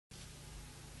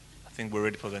think we're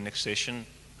ready for the next session.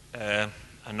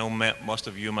 I know most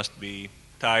of you must be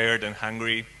tired and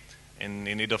hungry and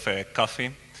in need of a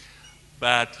coffee,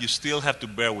 but you still have to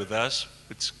bear with us.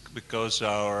 It's because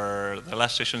the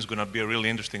last session is going to be a really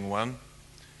interesting one.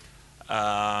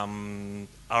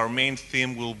 Our main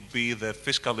theme will be the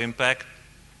fiscal impact,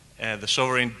 the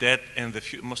sovereign debt, and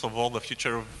most of all the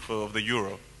future of the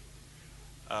euro.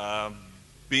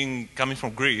 Coming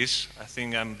from Greece, I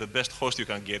think I'm the best host you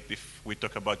can get if we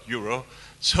talk about euro,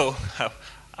 so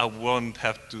I won't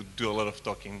have to do a lot of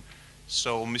talking.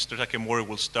 So Mr. Takemori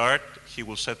will start, he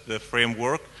will set the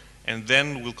framework, and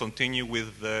then we'll continue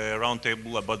with the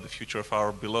roundtable about the future of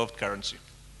our beloved currency.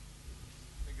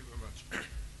 Thank you very much.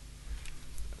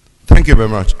 Thank you very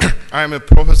much. I'm a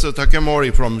Professor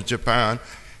Takemori from Japan,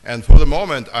 and for the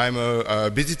moment I'm a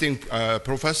visiting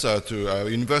professor to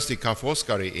University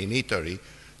Foscari in Italy,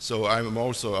 so I'm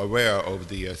also aware of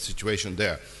the situation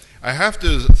there. I have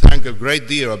to thank a great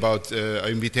deal about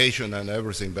invitation and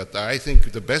everything, but I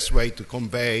think the best way to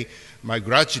convey my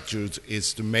gratitude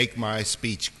is to make my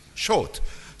speech short.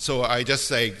 So I just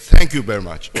say thank you very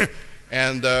much.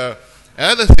 And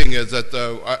another thing is that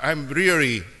I'm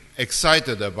really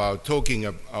excited about talking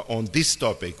on this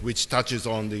topic, which touches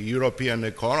on the European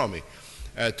economy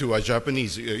to a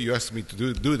Japanese. You asked me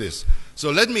to do this. So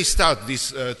let me start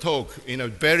this talk in a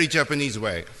very Japanese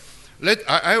way.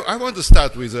 I want to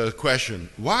start with a question.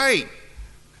 Why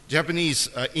Japanese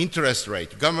interest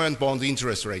rate, government bond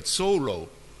interest rate, so low,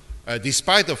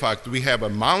 despite the fact we have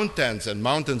mountains and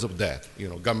mountains of debt,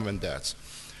 government debts?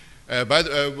 By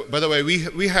the way,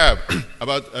 we have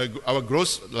about our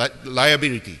gross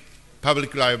liability,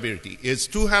 public liability, is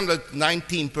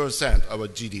 219% of our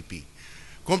GDP.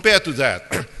 Compared to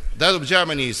that, that of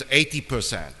Germany is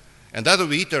 80%, and that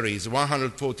of Italy is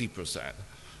 140%.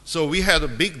 So we had a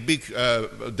big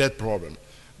debt problem.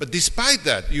 But despite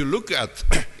that, you look at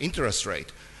interest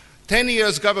rate. 10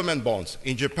 years government bonds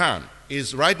in Japan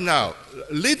is right now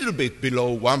a little bit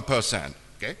below 1%.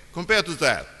 Okay? Compared to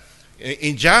that,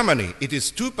 in Germany, it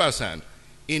is 2%.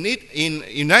 In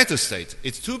United States,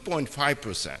 it's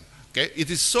 2.5%. Okay? It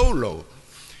is so low.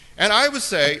 And I would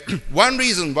say one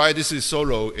reason why this is so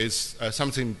low is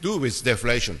something to do with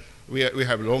deflation. We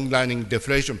have a long-running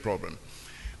deflation problem.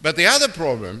 But the other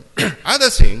problem, other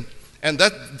thing, and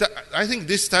that I think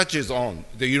this touches on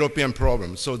the European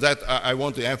problem, so that I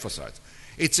want to emphasize.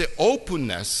 It's the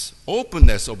openness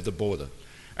of the border.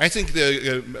 I think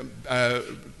the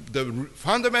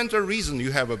fundamental reason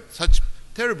you have such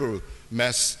terrible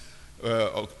mess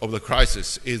of the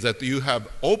crisis is that you have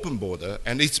open border,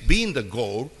 and it's been the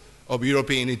goal of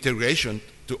European integration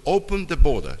to open the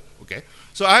border. Okay,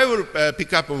 so I will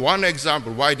pick up one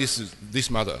example why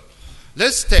this matter.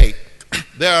 Let's take,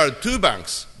 there are two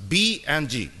banks, B and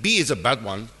G. B is a bad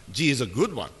one, G is a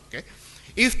good one. Okay?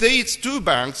 If these two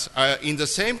banks are in the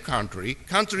same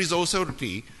country's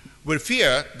authority will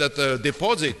fear that the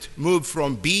deposit move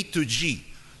from B to G.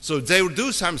 So they will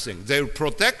do something. They will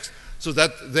protect so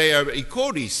that they are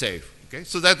equally safe. Okay?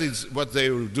 So that is what they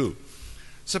will do.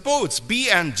 Suppose B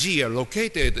and G are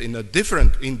located in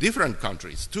different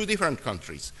countries, two different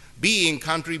countries. B in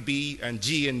country B and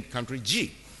G in country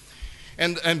G.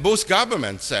 And both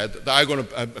governments said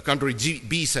that country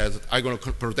B said, I'm going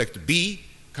to protect B,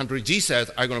 country G said,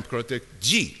 I'm going to protect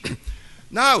G.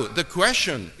 Now, the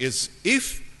question is,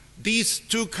 if these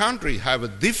two countries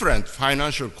have different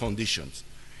financial conditions,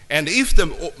 and if the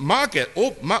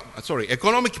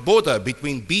economic border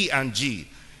between B and G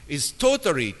is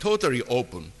totally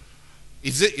open,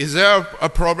 is there a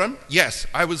problem? Yes,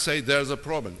 I would say there's a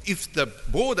problem. If the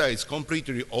border is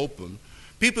completely open,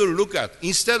 people look at,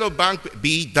 instead of bank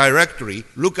B directly,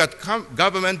 look at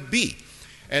government B.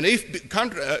 And if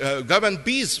government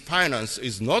B's finance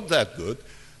is not that good,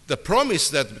 the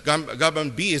promise that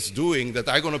government B is doing that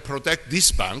I'm going to protect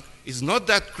this bank is not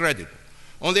that credible.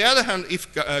 On the other hand,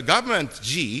 if government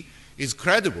G is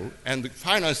credible and the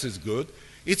finance is good,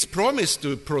 its promise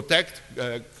to protect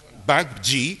bank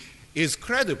G is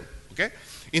credible. Okay?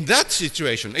 In that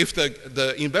situation, if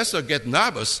the investor get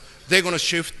nervous, they're going to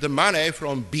shift the money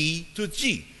from B to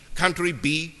G, country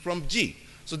B from G.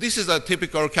 So this is a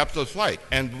typical capital flight,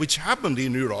 and which happened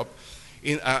in Europe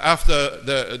after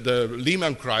the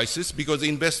Lehman crisis because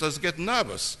investors get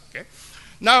nervous. Okay?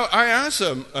 Now I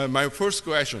answer my first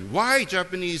question: why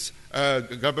Japanese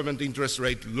government interest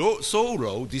rate so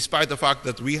low, despite the fact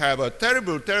that we have a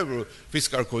terrible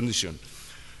fiscal condition?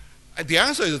 The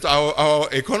answer is that our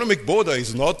economic border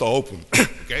is not open.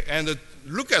 Okay? And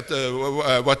look at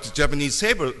what Japanese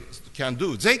savers can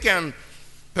do. They can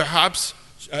perhaps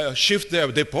shift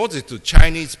their deposit to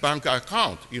Chinese bank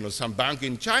account, some bank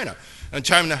in China. And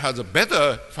China has a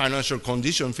better financial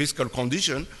condition, fiscal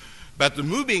condition, but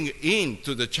moving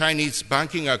into the Chinese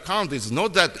banking account is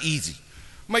not that easy.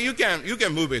 But you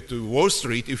can move it to Wall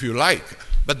Street if you like,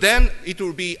 but then it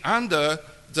will be under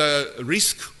the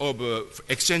risk of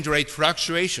exchange rate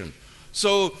fluctuation.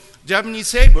 So Japanese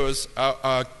savers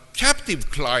are captive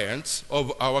clients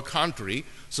of our country,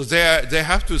 so they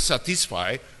have to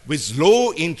satisfy with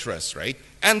low interest rate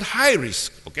and high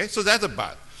risk, okay? So that's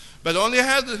bad. But on the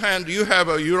other hand, you have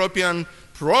a European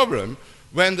problem.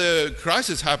 When the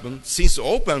crisis happened, since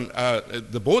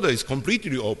the border is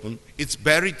completely open, it's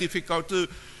very difficult to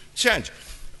change.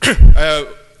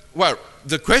 Well,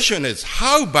 the question is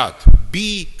how bad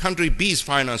country B's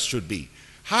finance should be?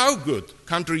 How good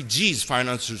country G's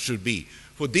finance should be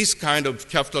for this kind of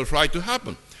capital flight to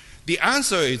happen? The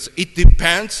answer is it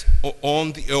depends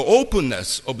on the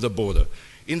openness of the border.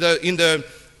 In the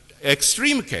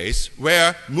extreme case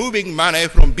where moving money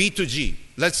from B to G,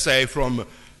 let's say from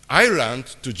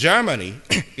Ireland to Germany,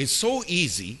 is so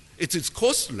easy, it is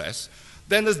costless,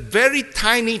 then a very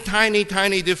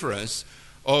tiny difference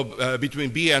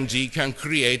between B and G can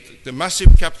create the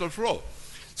massive capital flow.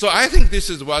 So I think this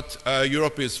is what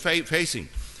Europe is facing.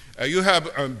 You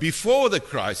have, before the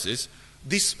crisis,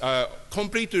 this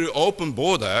completely open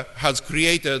border has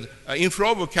created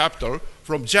inflow of capital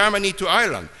from Germany to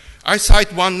Ireland. I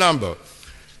cite one number.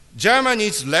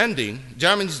 Germany's lending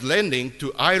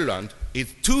to Ireland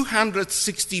is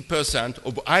 260%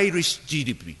 of Irish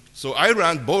GDP. So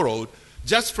Ireland borrowed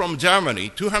just from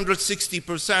Germany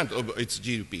 260% of its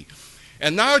GDP.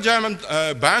 And now German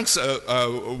banks are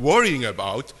worrying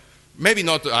about, maybe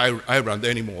not Ireland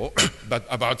anymore, but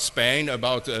about Spain,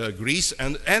 about Greece,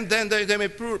 and then they may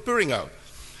pouring out.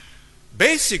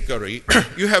 Basically,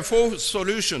 you have four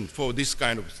fundamental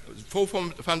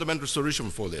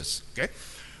solutions for this. Okay?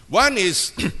 One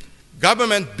is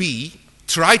government B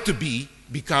try to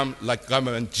become like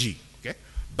government G. Okay?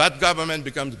 Bad government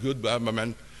becomes good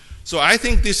government. So I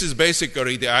think this is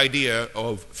basically the idea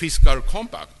of fiscal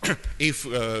compact. If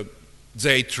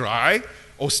they try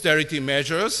austerity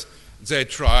measures, they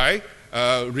try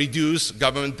reduce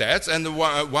government debts, and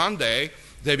one day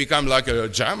they become like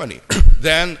Germany,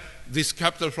 then this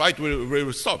capital flight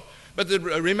will stop. But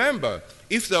remember,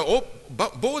 if the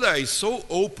border is so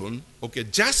open, okay,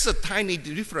 just a tiny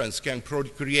difference can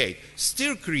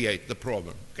still create the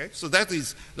problem. Okay, so that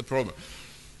is the problem.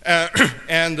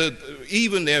 And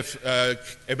even if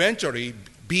eventually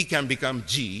B can become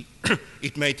G,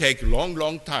 it may take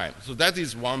long time. So that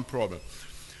is one problem.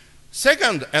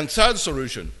 Second and third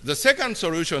solution. The second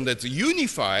solution that's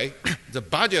unify the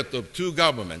budget of two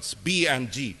governments, B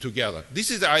and G, together. This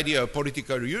is the idea of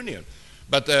political union,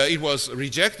 but it was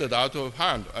rejected out of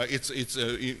hand. It's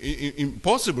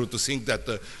impossible to think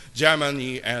that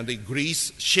Germany and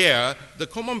Greece share the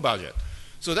common budget.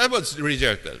 So that was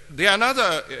rejected. The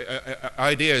another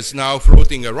idea is now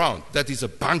floating around. That is a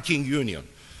banking union.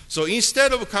 So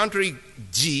instead of country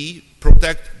G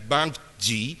protect bank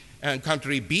G and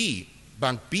country B,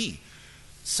 bank B,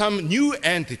 some new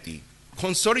entity,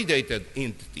 consolidated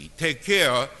entity, take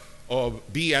care of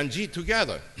B and G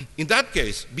together. In that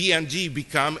case, B and G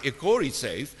become equally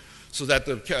safe so that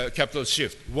the capital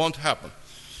shift won't happen.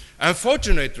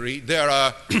 Unfortunately, there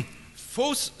are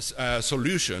fourth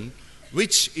solution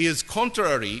which is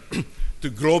contrary to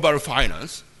global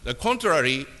finance,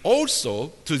 contrary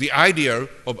also to the idea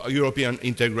of European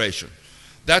integration.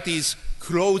 That is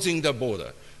closing the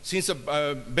border. Since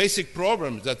a basic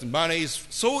problem that money is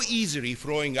so easily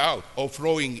flowing out or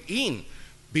flowing in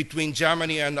between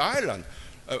Germany and Ireland,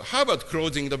 how about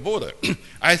closing the border?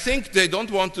 I think they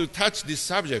don't want to touch this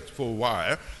subject for a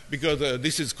while because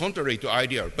this is contrary to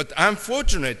idea. But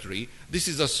unfortunately, this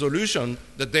is a solution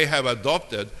that they have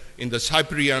adopted in the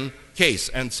Cyprian case,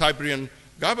 and Cyprian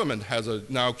government has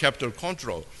now capital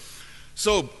control.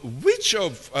 So which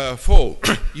of four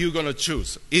you're going to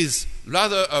choose is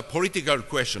rather a political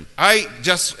question. I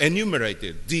just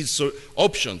enumerated these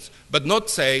options, but not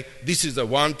say this is the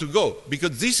one to go,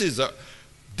 because this is a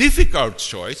difficult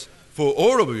choice for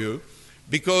all of you,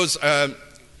 because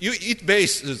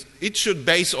it should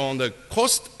base on the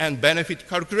cost and benefit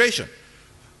calculation.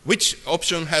 Which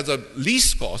option has the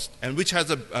least cost and which has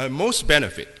the most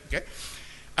benefit? Okay?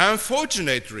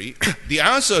 Unfortunately, the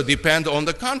answer depends on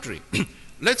the country.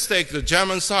 Let's take the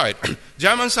German side.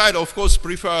 German side, of course,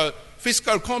 prefer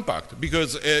fiscal compact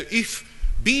because if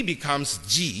B becomes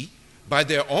G by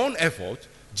their own effort,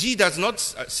 G does not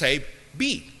say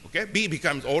B. Okay? B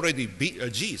becomes already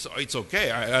G, so it's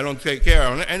okay. I don't care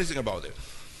anything about it.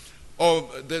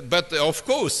 But of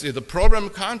course, the problem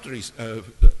countries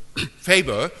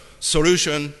favor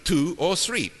solution 2 or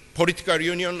 3, political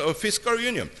union or fiscal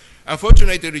union.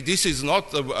 Unfortunately, this is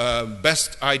not the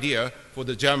best idea for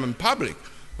the German public,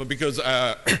 because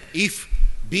if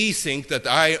B think that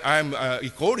I'm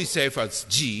equally safe as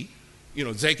G,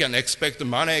 they can expect the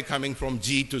money coming from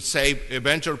G to save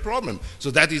eventual problem. So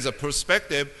that is a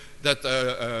perspective that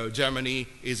Germany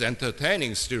is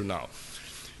entertaining still now.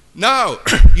 Now,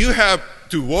 you have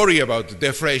to worry about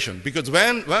deflation, because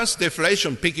once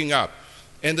deflation picking up,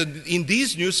 and in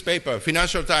these newspapers,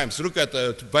 Financial Times, look at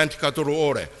 24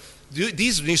 Ore,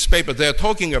 these newspapers, they're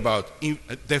talking about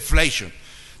deflation.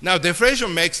 Now,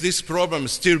 deflation makes this problem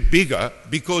still bigger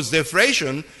because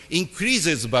deflation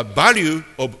increases the value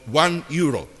of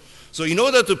 €1. So in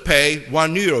order to pay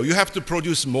 €1, you have to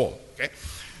produce more. Okay?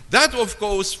 That, of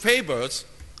course, favors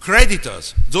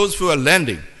creditors, those who are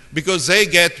lending, because they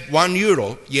get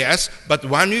 €1, yes, but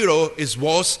 €1 is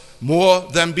worth more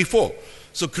than before.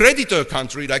 So creditor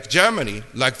country like Germany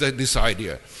like this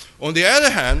idea. On the other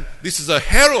hand, this is a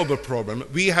hell of a problem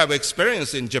we have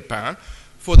experienced in Japan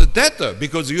for the debtor,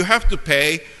 because you have to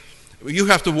pay, you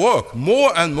have to work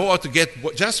more and more to get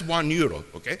just €1.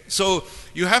 Okay, so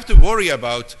you have to worry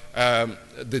about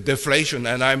the deflation,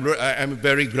 and I'm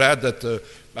very glad that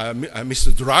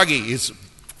Mr. Draghi is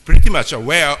pretty much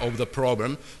aware of the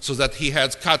problem, so that he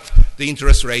has cut the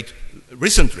interest rate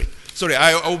recently. Sorry,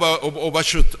 I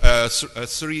overshoot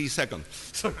 3 seconds.